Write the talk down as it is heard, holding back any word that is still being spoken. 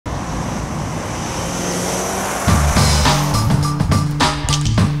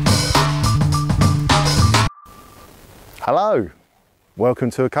Hello, welcome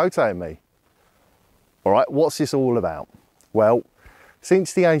to a Cote and me. All right, what's this all about? Well,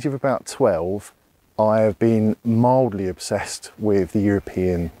 since the age of about 12, I have been mildly obsessed with the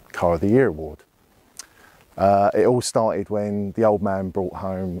European Car of the Year award. It all started when the old man brought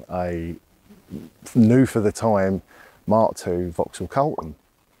home a new for the time Mark II Vauxhall Colton,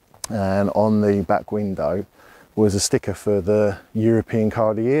 and on the back window was a sticker for the European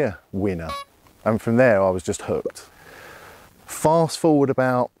Car of the Year winner, and from there I was just hooked. Fast forward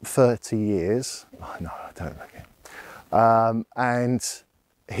about 30 years, oh, no I don't reckon, and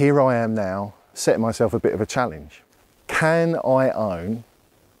here I am now setting myself a bit of a challenge. Can I own,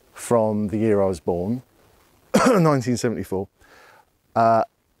 from the year I was born, 1974,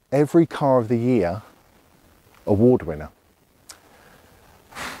 every Car of the Year award winner?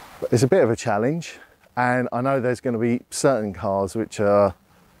 It's a bit of a challenge, and I know there's going to be certain cars which are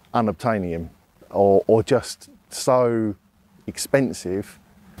unobtainium or just so expensive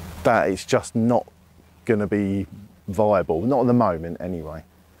that it's just not going to be viable, not at the moment anyway.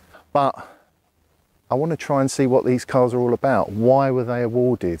 But I want to try and see what these cars are all about. Why were they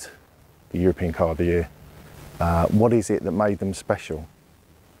awarded the European Car of the Year? What is it that made them special?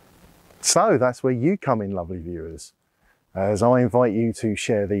 So that's where you come in, lovely viewers, as I invite you to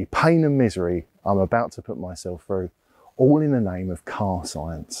share the pain and misery I'm about to put myself through, all in the name of car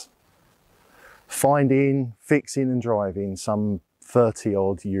science. Finding, fixing and driving some 30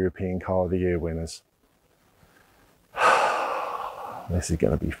 odd European Car of the Year winners. This is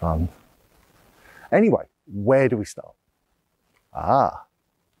going to be fun. Anyway, where do we start?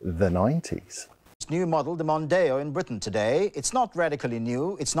 The 90s. New model, the Mondeo in Britain today. It's not radically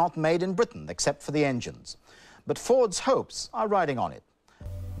new, it's not made in Britain, except for the engines. But Ford's hopes are riding on it.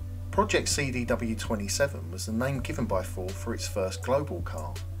 Project CDW27 was the name given by Ford for its first global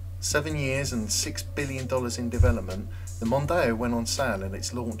car. 7 years and $6 billion in development, the Mondeo went on sale at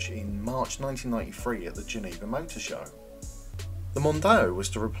its launch in March 1993 at the Geneva Motor Show. The Mondeo was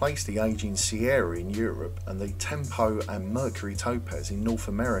to replace the ageing Sierra in Europe and the Tempo and Mercury Topaz in North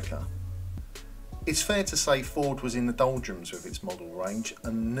America. It's fair to say Ford was in the doldrums with its model range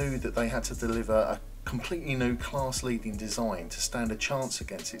and knew that they had to deliver a completely new class-leading design to stand a chance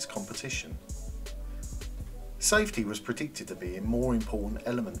against its competition. Safety was predicted to be a more important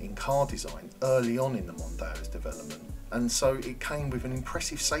element in car design early on in the Mondeo's development, and so it came with an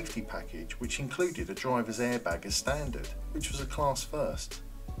impressive safety package which included a driver's airbag as standard, which was a class first.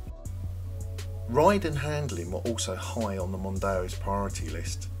 Ride and handling were also high on the Mondeo's priority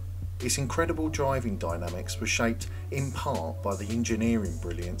list. Its incredible driving dynamics were shaped in part by the engineering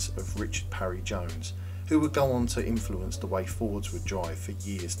brilliance of Richard Parry Jones, who would go on to influence the way Fords would drive for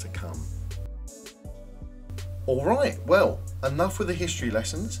years to come. Alright, well, enough with the history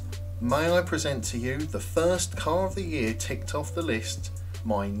lessons. May I present to you the first Car of the Year ticked off the list,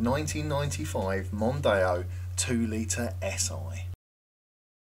 my 1995 Mondeo 2-litre SI.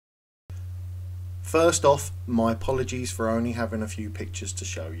 First off, my apologies for only having a few pictures to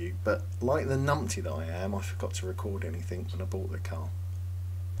show you, but like the numpty that I am, I forgot to record anything when I bought the car.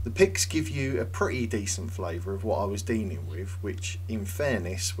 The pics give you a pretty decent flavour of what I was dealing with, which in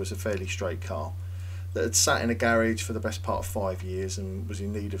fairness was a fairly straight car that had sat in a garage for the best part of 5 years and was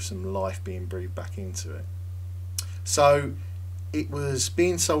in need of some life being breathed back into it. So it was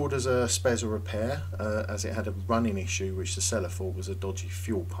being sold as a spares or repair, as it had a running issue which the seller thought was a dodgy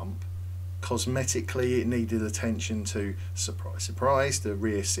fuel pump. Cosmetically it needed attention to, surprise surprise, the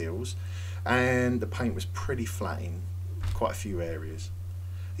rear seals, and the paint was pretty flat in quite a few areas.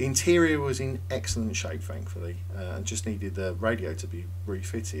 The interior was in excellent shape thankfully, and just needed the radio to be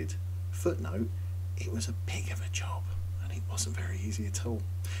refitted. Footnote, it was a pig of a job and it wasn't very easy at all.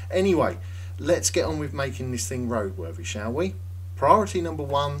 Anyway, let's get on with making this thing roadworthy, shall we? Priority number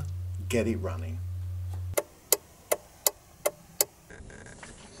one, get it running.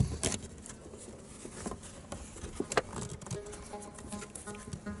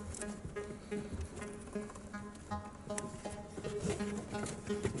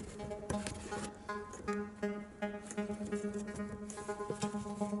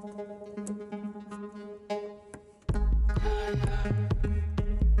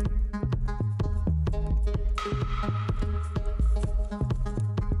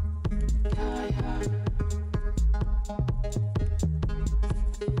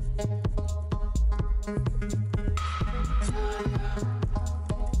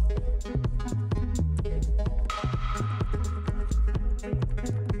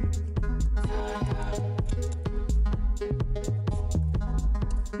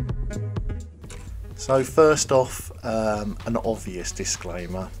 So first off, an obvious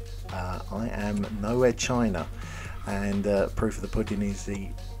disclaimer, I am nowhere China, and proof of the pudding is the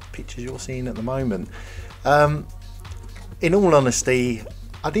pictures you're seeing at the moment. In all honesty,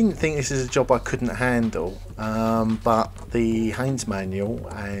 I didn't think this is a job I couldn't handle, but the Haynes manual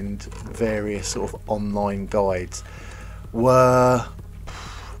and various sort of online guides were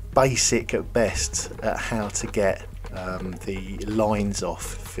basic at best at how to get the lines off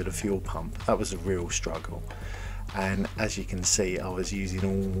for the fuel pump. That was a real struggle, and as you can see, I was using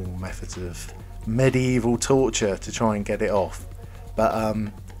all methods of medieval torture to try and get it off. But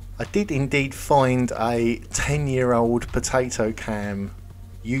I did indeed find a 10-year-old potato cam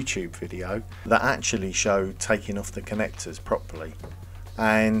YouTube video that actually showed taking off the connectors properly,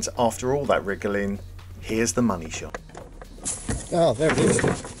 and after all that wriggling, here's the money shot. Oh, there it is.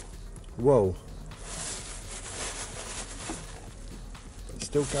 Whoa.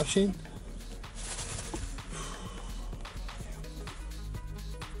 Still gushing?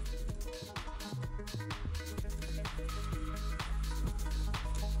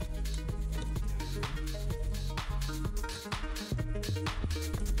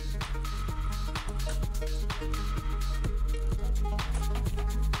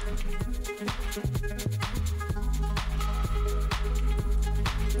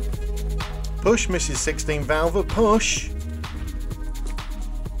 Push, Mrs. 16 Valve, push!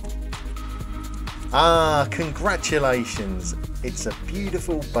 Ah, congratulations! It's a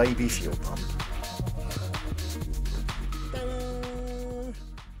beautiful baby fuel pump.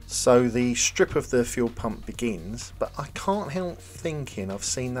 So the strip of the fuel pump begins, but I can't help thinking I've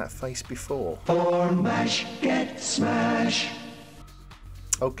seen that face before. For mash, get smash.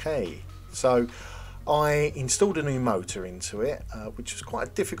 Okay, so I installed a new motor into it, which was quite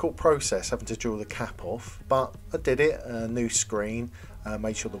a difficult process, having to drill the cap off, but I did it. A new screen,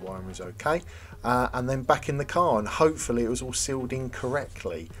 made sure the wiring was okay, and then back in the car, and hopefully it was all sealed in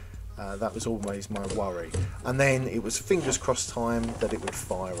correctly. That was always my worry, and then it was fingers crossed time that it would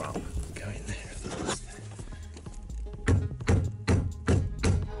fire up. Go in there.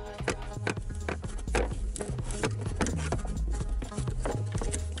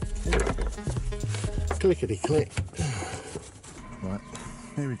 Clickety click. Right,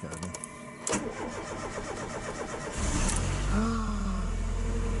 here we go then.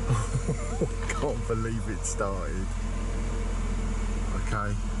 Can't believe it started.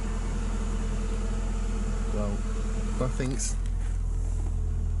 Okay. Well,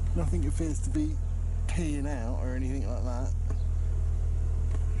 nothing appears to be peeing out or anything like that.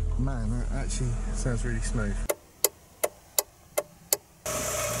 Man, that actually sounds really smooth.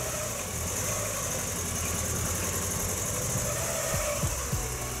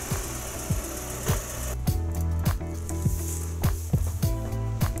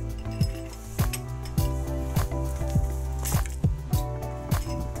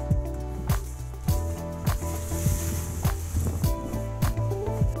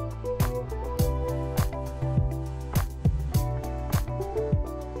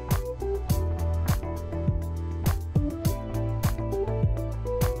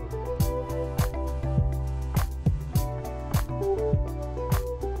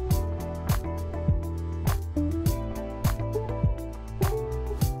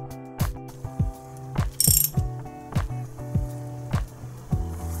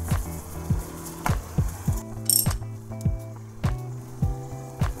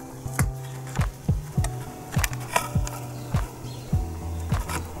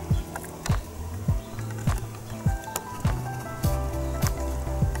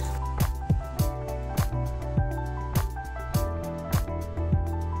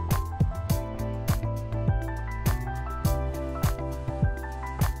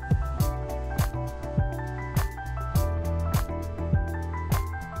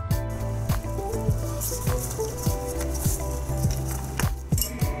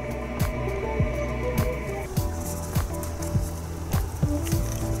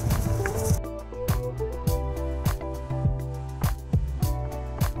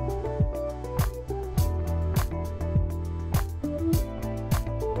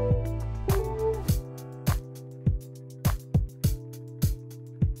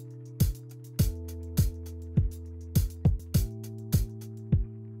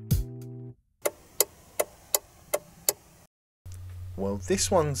 Well, this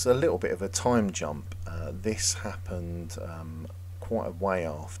one's a little bit of a time jump. This happened quite a way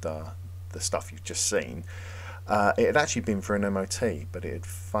after the stuff you've just seen. It had actually been for an MOT, but it had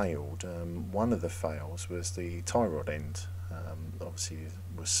failed. One of the fails was the tie rod end, obviously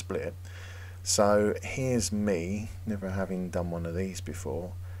was split. So here's me, never having done one of these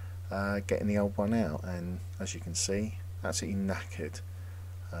before, getting the old one out, and as you can see, absolutely knackered.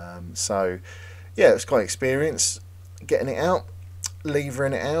 So yeah, it was quite an experience. getting it out,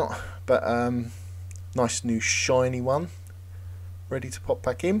 levering it out, but nice new shiny one ready to pop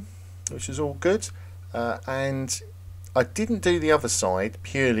back in, which is all good. And I didn't do the other side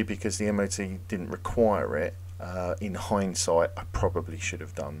purely because the MOT didn't require it. In hindsight, I probably should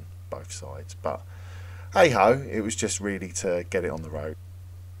have done both sides, but hey ho, it was just really to get it on the road.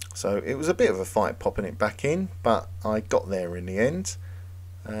 So it was a bit of a fight popping it back in, but I got there in the end.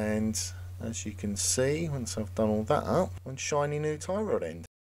 And as you can see, once I've done all that up, one shiny new tie rod end.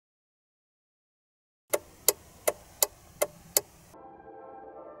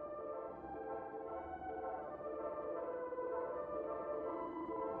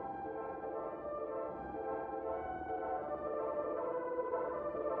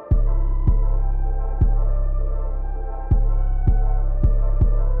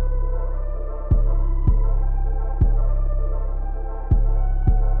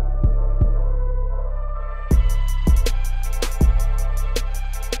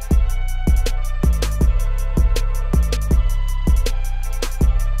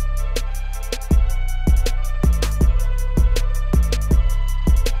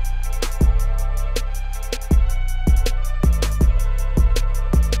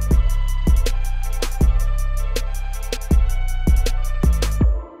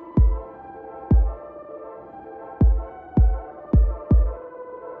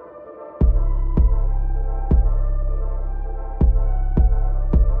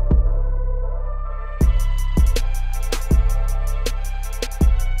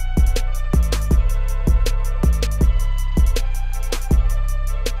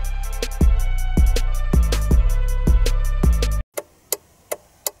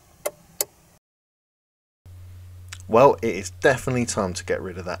 Well, it is definitely time to get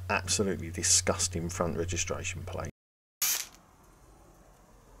rid of that absolutely disgusting front registration plate.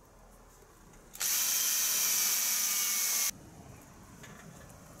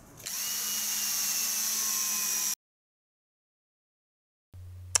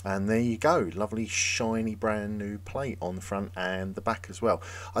 And there you go, lovely shiny brand new plate on the front and the back as well.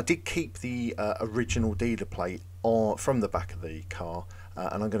 I did keep the original dealer plate from the back of the car,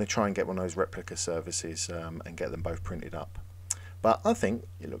 and I'm going to try and get one of those replica services and get them both printed up. But I think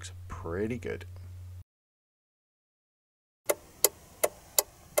it looks pretty good.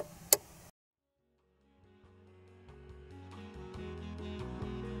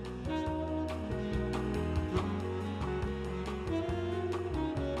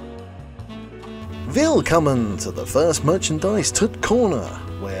 Willkommen to the first merchandise tut corner,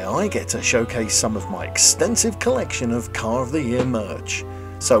 where I get to showcase some of my extensive collection of Car of the Year merch.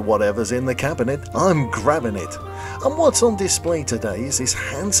 So whatever's in the cabinet, I'm grabbing it. And what's on display today is this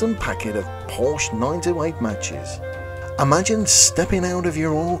handsome packet of Porsche 928 matches. Imagine stepping out of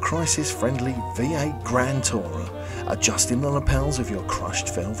your oil crisis friendly V8 Grand Tourer, adjusting the lapels of your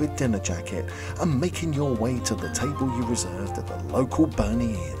crushed velvet dinner jacket and making your way to the table you reserved at the local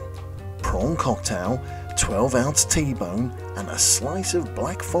Bernie Inn. Prawn cocktail, 12-ounce T-bone and a slice of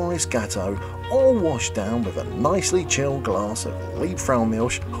Black Forest Gatto, all washed down with a nicely chilled glass of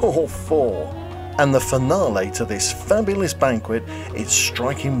Liebfraumilch or 4. And the finale to this fabulous banquet is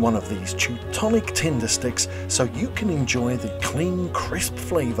striking one of these Teutonic tinder sticks so you can enjoy the clean, crisp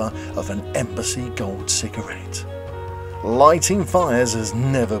flavour of an Embassy Gold cigarette. Lighting fires has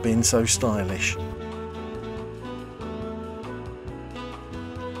never been so stylish.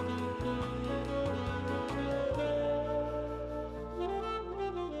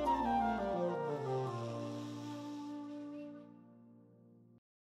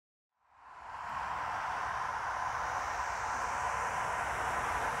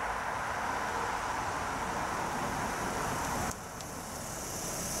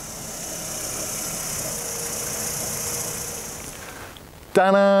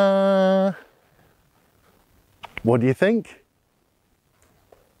 Ta-da! What do you think?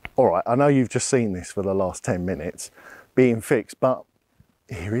 Alright, I know you've just seen this for the last 10 minutes being fixed, but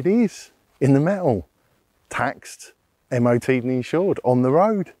here it is in the metal, taxed, MOT'd and insured on the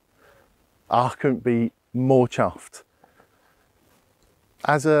road. I couldn't be more chuffed.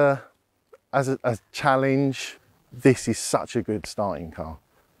 As a challenge, this is such a good starting car.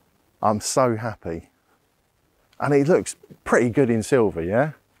 I'm so happy. And it looks pretty good in silver,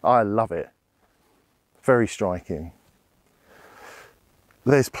 yeah? I love it. Very striking.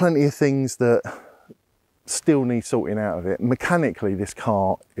 There's plenty of things that still need sorting out of it. Mechanically, this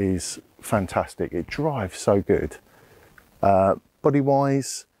car is fantastic. It drives so good.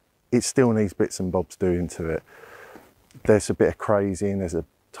 Body-wise, it still needs bits and bobs doing to it. There's a bit of crazing, there's a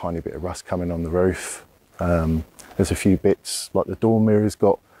tiny bit of rust coming on the roof. There's a few bits, like the door mirror's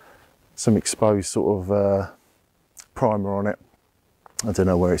got some exposed sort of primer on it. I don't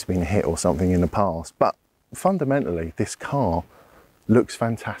know where it's been hit or something in the past, but fundamentally this car looks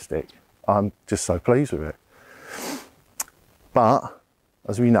fantastic. I'm just so pleased with it. But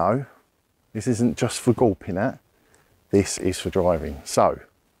as we know, this isn't just for gawping at, this is for driving. So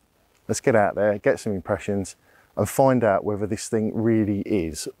let's get out there, get some impressions and find out whether this thing really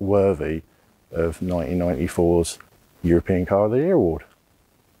is worthy of 1994's European Car of the Year award.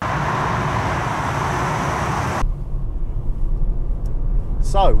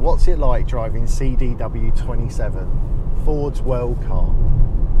 So, what's it like driving CDW27, Ford's world car?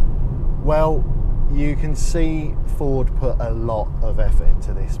 Well, you can see Ford put a lot of effort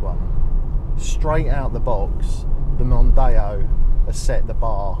into this one. Straight out the box, the Mondeo has set the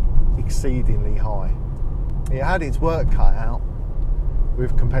bar exceedingly high. It had its work cut out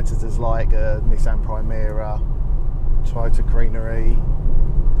with competitors like Nissan Primera, Toyota Carina E,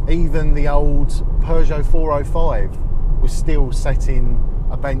 even the old Peugeot 405 was still setting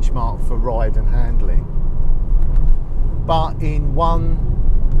a benchmark for ride and handling. But in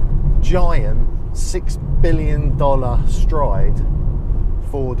one giant $6 billion stride,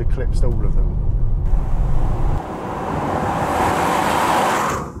 Ford eclipsed all of them.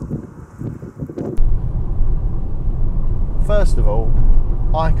 First of all,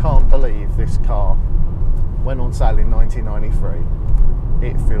 I can't believe this car went on sale in 1993.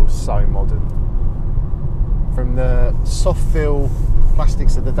 It feels so modern. From the soft feel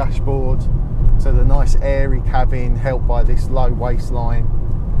plastics of the dashboard to the nice airy cabin helped by this low waistline,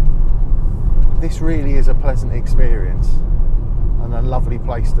 this really is a pleasant experience and a lovely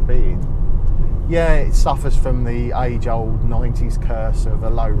place to be in. Yeah, it suffers from the age-old 90s curse of a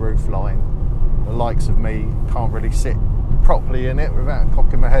low roofline. The likes of me can't really sit properly in it without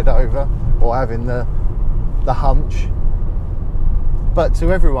cocking my head over or having the hunch. But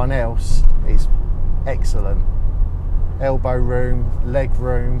to everyone else, it's excellent. Elbow room, leg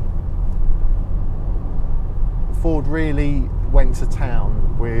room. Ford really went to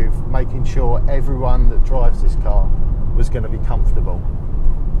town with making sure everyone that drives this car was going to be comfortable.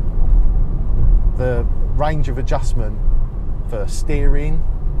 The range of adjustment for steering,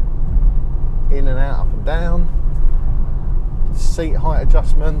 in and out, up and down, seat height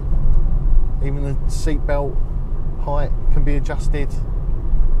adjustment, even the seat belt height can be adjusted.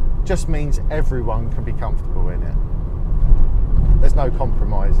 Just means everyone can be comfortable in it. There's no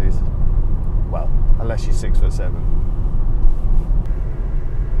compromises. Well, unless you're 6'7".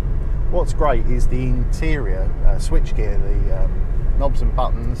 What's great is the interior switchgear, the knobs and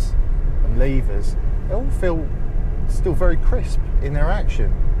buttons and levers. They all feel still very crisp in their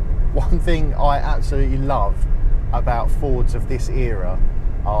action. One thing I absolutely love about Fords of this era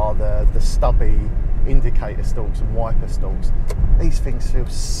are the stubby indicator stalks and wiper stalks. These things feel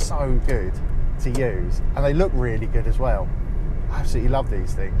so good to use and they look really good as well. I absolutely love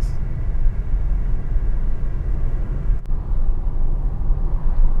these things.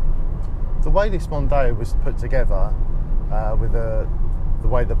 The way this Mondeo was put together with the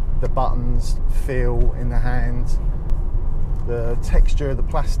way the buttons feel in the hand, the texture of the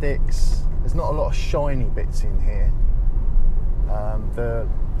plastics, there's not a lot of shiny bits in here.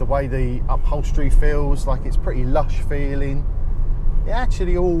 The way the upholstery feels, like it's pretty lush feeling. It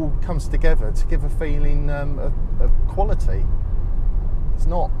actually all comes together to give a feeling of quality. It's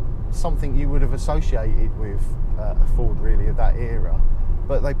not something you would have associated with a Ford really of that era,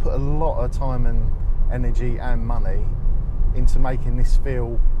 but they put a lot of time and energy and money into making this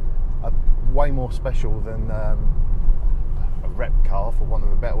feel way more special than a rep car, for want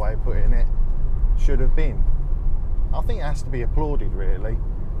of a better way of putting it, should have been. I think it has to be applauded really,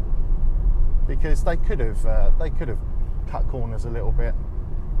 because they could have cut corners a little bit,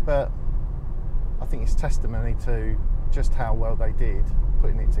 but I think it's testimony to just how well they did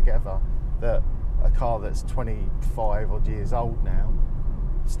putting it together, that a car that's 25 odd years old now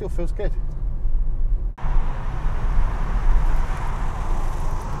still feels good.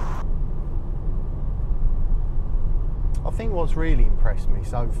 I think what's really impressed me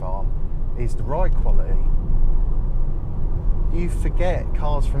so far is the ride quality. You forget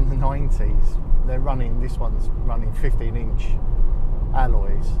cars from the 90s, this one's running 15-inch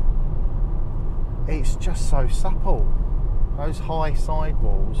alloys. It's just so supple. Those high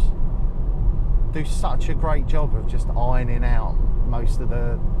sidewalls do such a great job of just ironing out most of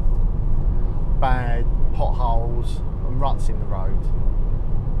the bad potholes and ruts in the road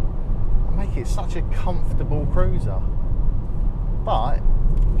and make it such a comfortable cruiser. But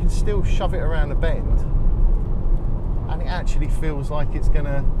you can still shove it around a bend and it actually feels like it's going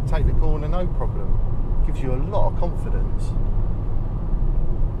to take the corner no problem. It gives you a lot of confidence.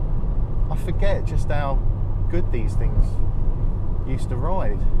 I forget just how good these things used to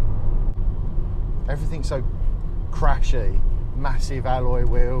ride. Everything's so crashy, massive alloy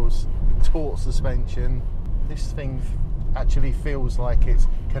wheels, taut suspension. This thing actually feels like it's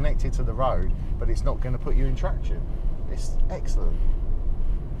connected to the road, but it's not going to put you in traction. It's excellent.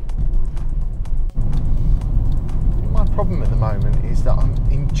 My problem at the moment is that I'm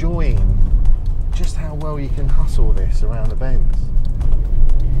enjoying just how well you can hustle this around the bends.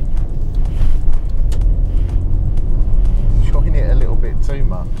 Enjoying it a little bit too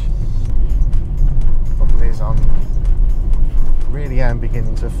much. Problem is, I really am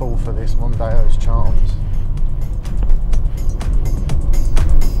beginning to fall for this Mondeo's charms.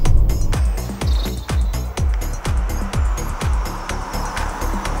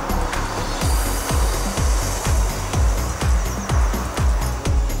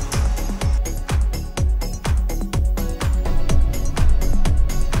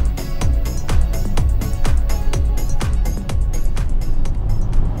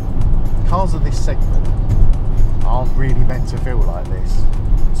 Cars of this segment aren't really meant to feel like this.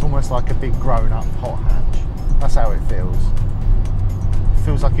 It's almost like a big grown-up hot hatch. That's how it feels. It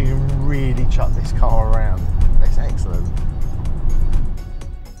feels like you can really chuck this car around. It's excellent.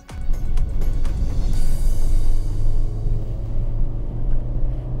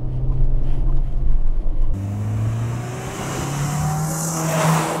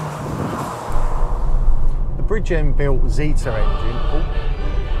 The Bridgend built Zeta engine.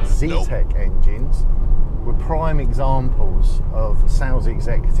 Zetec engines were prime examples of sales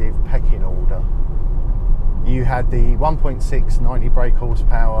executive pecking order. You had the 1.6 90 brake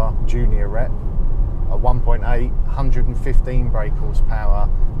horsepower junior rep, a 1.8 115 brake horsepower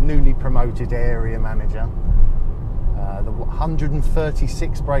newly promoted area manager, the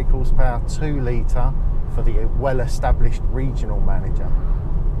 136 brake horsepower 2 litre for the well-established regional manager.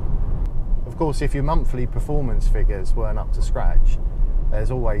 Of course, if your monthly performance figures weren't up to scratch, there's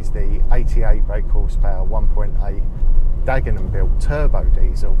always the 88 brake horsepower 1.8 Dagenham built turbo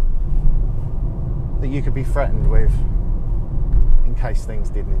diesel that you could be threatened with in case things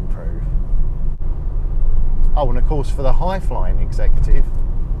didn't improve. Oh, and of course for the high flying executive,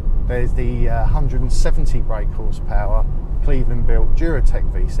 there's the 170 brake horsepower Cleveland built Duratec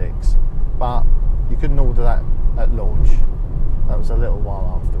V6, but you couldn't order that at launch. That was a little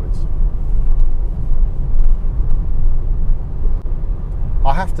while afterwards.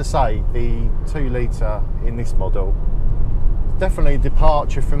 I have to say the 2 litre in this model is definitely a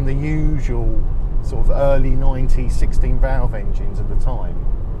departure from the usual sort of early 90s 16 valve engines at the time.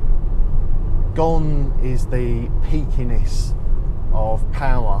 Gone is the peakiness of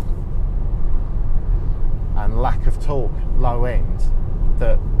power and lack of torque low end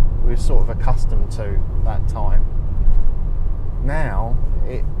that we're sort of accustomed to that time. Now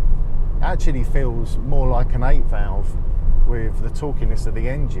it actually feels more like an 8 valve with the torquiness of the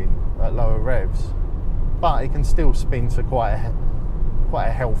engine at lower revs, but it can still spin to quite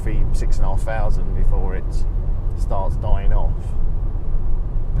a healthy 6,500 before it starts dying off.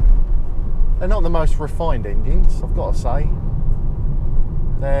 They're not the most refined engines, I've got to say.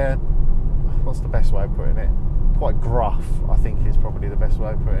 They're, what's the best way of putting it? Quite gruff, I think is probably the best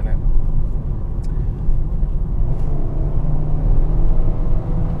way of putting it.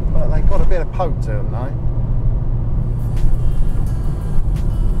 But they've got a bit of poke to them though.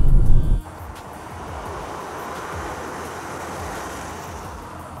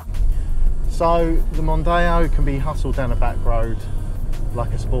 So the Mondeo can be hustled down a back road like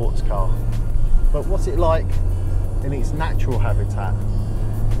a sports car, but what's it like in its natural habitat?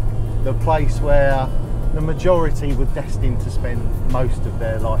 The place where the majority were destined to spend most of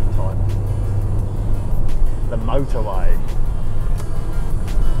their lifetime. The motorway.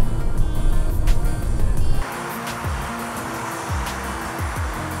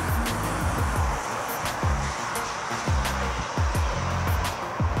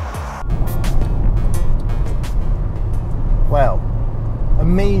 Well,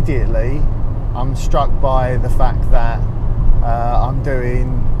 immediately I'm struck by the fact that I'm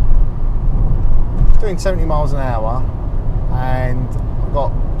doing 70 miles an hour and I've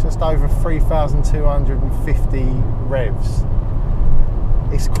got just over 3,250 revs.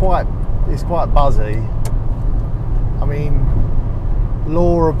 It's quite buzzy. I mean,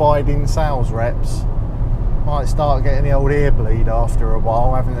 law-abiding sales reps might start getting the old ear bleed after a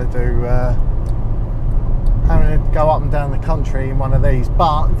while, having to go up and down the country in one of these.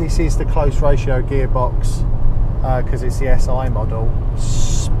 But this is the close ratio gearbox because it's the SI model,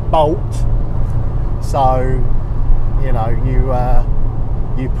 Bolt. So you know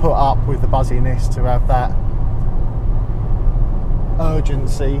you put up with the buzziness to have that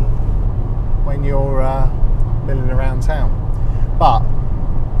urgency when you're milling around town. But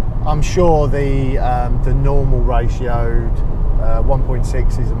I'm sure the normal ratioed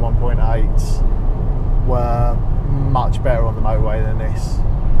 1.6s and 1.8s were much better on the motorway than this.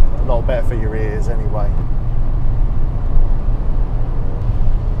 A lot better for your ears anyway.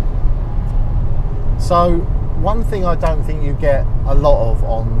 So one thing I don't think you get a lot of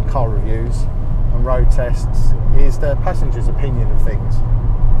on car reviews and road tests is the passenger's opinion of things.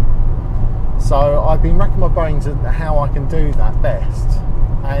 So I've been racking my brains at how I can do that best,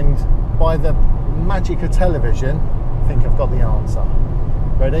 and by the magic of television, I think I've got the answer.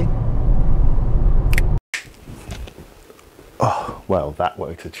 Ready? Oh, well, that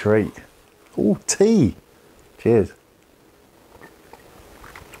worked a treat. Oh, tea. Cheers.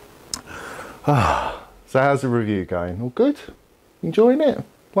 Ah, so how's the review going? All good? Enjoying it?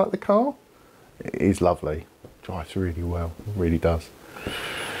 Like the car? It is lovely. Drives really well. It really does.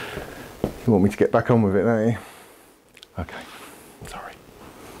 You want me to get back on with it, don't you? Okay. Sorry.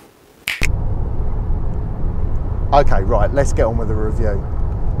 Okay, right, let's get on with the review.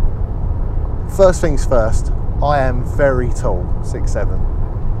 First things first, I am very tall,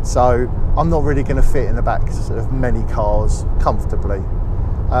 6'7", so I'm not really going to fit in the backs of many cars comfortably.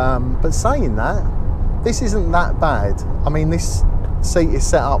 But saying that, this isn't that bad. I mean, this seat is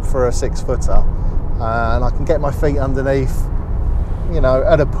set up for a 6-footer, and I can get my feet underneath. You know,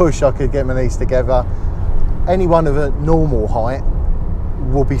 at a push I could get my knees together. Anyone of a normal height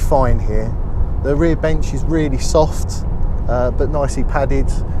will be fine here. The rear bench is really soft, but nicely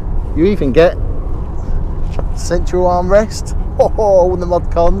padded. You even get central armrest. Oh, all the mod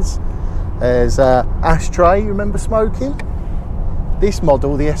cons. There's ashtray. You remember smoking? This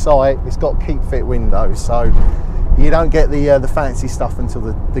model, the SI, it's got keep fit windows, so you don't get the fancy stuff until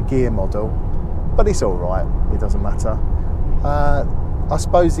the gear model, but it's all right. It doesn't matter. I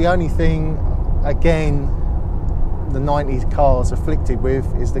suppose the only thing, again, the 90s cars afflicted with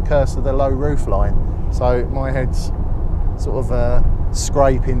is the curse of the low roof line. So my head's sort of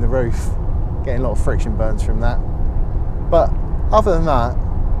scraping the roof, getting a lot of friction burns from that. But other than that,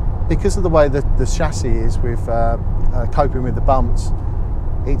 because of the way that the chassis is with coping with the bumps,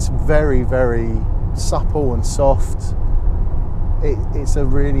 it's very, very supple and soft. It's a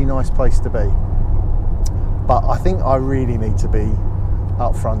really nice place to be. But I think I really need to be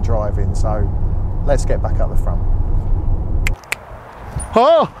up front driving, so let's get back up the front.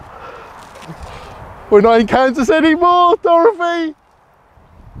 Oh! We're not in Kansas anymore, Dorothy!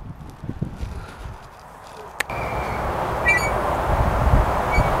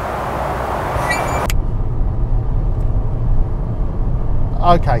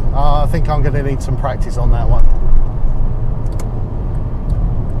 Okay, I think I'm going to need some practice on that one.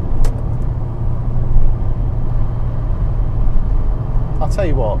 I'll tell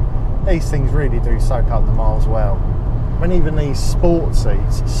you what, these things really do soak up the miles well. When even these sport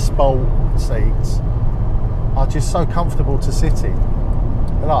seats are just so comfortable to sit in.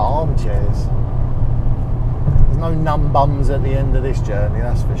 They're like armchairs. There's no numb bums at the end of this journey,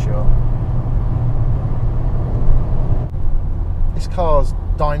 that's for sure. This car's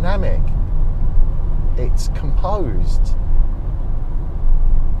dynamic. It's composed.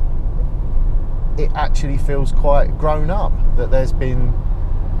 It actually feels quite grown up, that there's been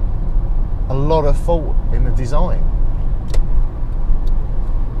a lot of thought in the design.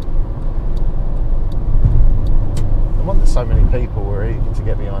 I wonder so many people were eager to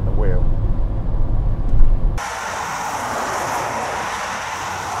get behind the wheel.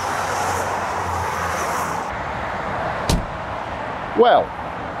 Well,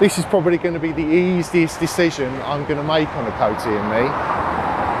 this is probably going to be the easiest decision I'm going to make on a Coty and Me.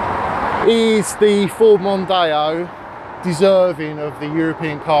 Is the Ford Mondeo deserving of the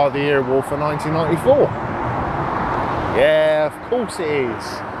European Car of the Year award for 1994? Yeah, of course it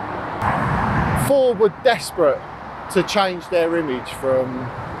is. Ford were desperate to change their image from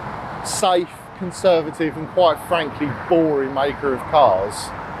safe, conservative and quite frankly boring maker of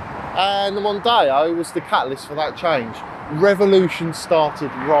cars, and the Mondeo was the catalyst for that change. Revolution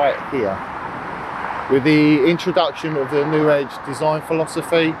started right here with the introduction of the New Edge design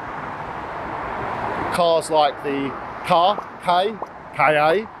philosophy. Cars like the KA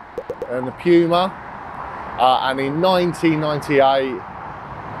and the Puma, and in 1998,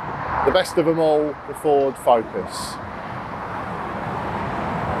 the best of them all, the Ford Focus.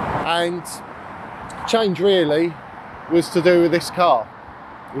 And change really was to do with this car.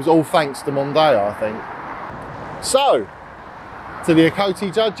 It was all thanks to Mondeo, I think. So, to the Coty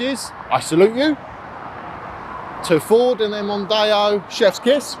judges, I salute you. To Ford and their Mondeo, chef's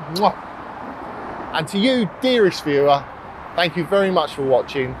kiss. Mwah. And to you, dearest viewer, thank you very much for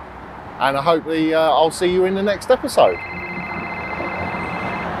watching, and I hope I'll see you in the next episode.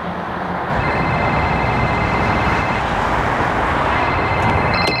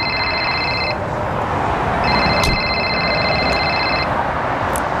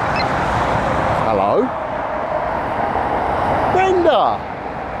 Hello? Brenda,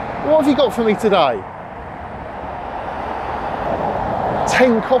 what have you got for me today?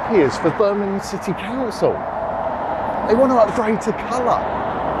 10 copiers for Birmingham City Council. They want to upgrade to colour.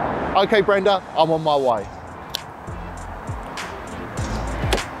 Okay, Brenda, I'm on my way.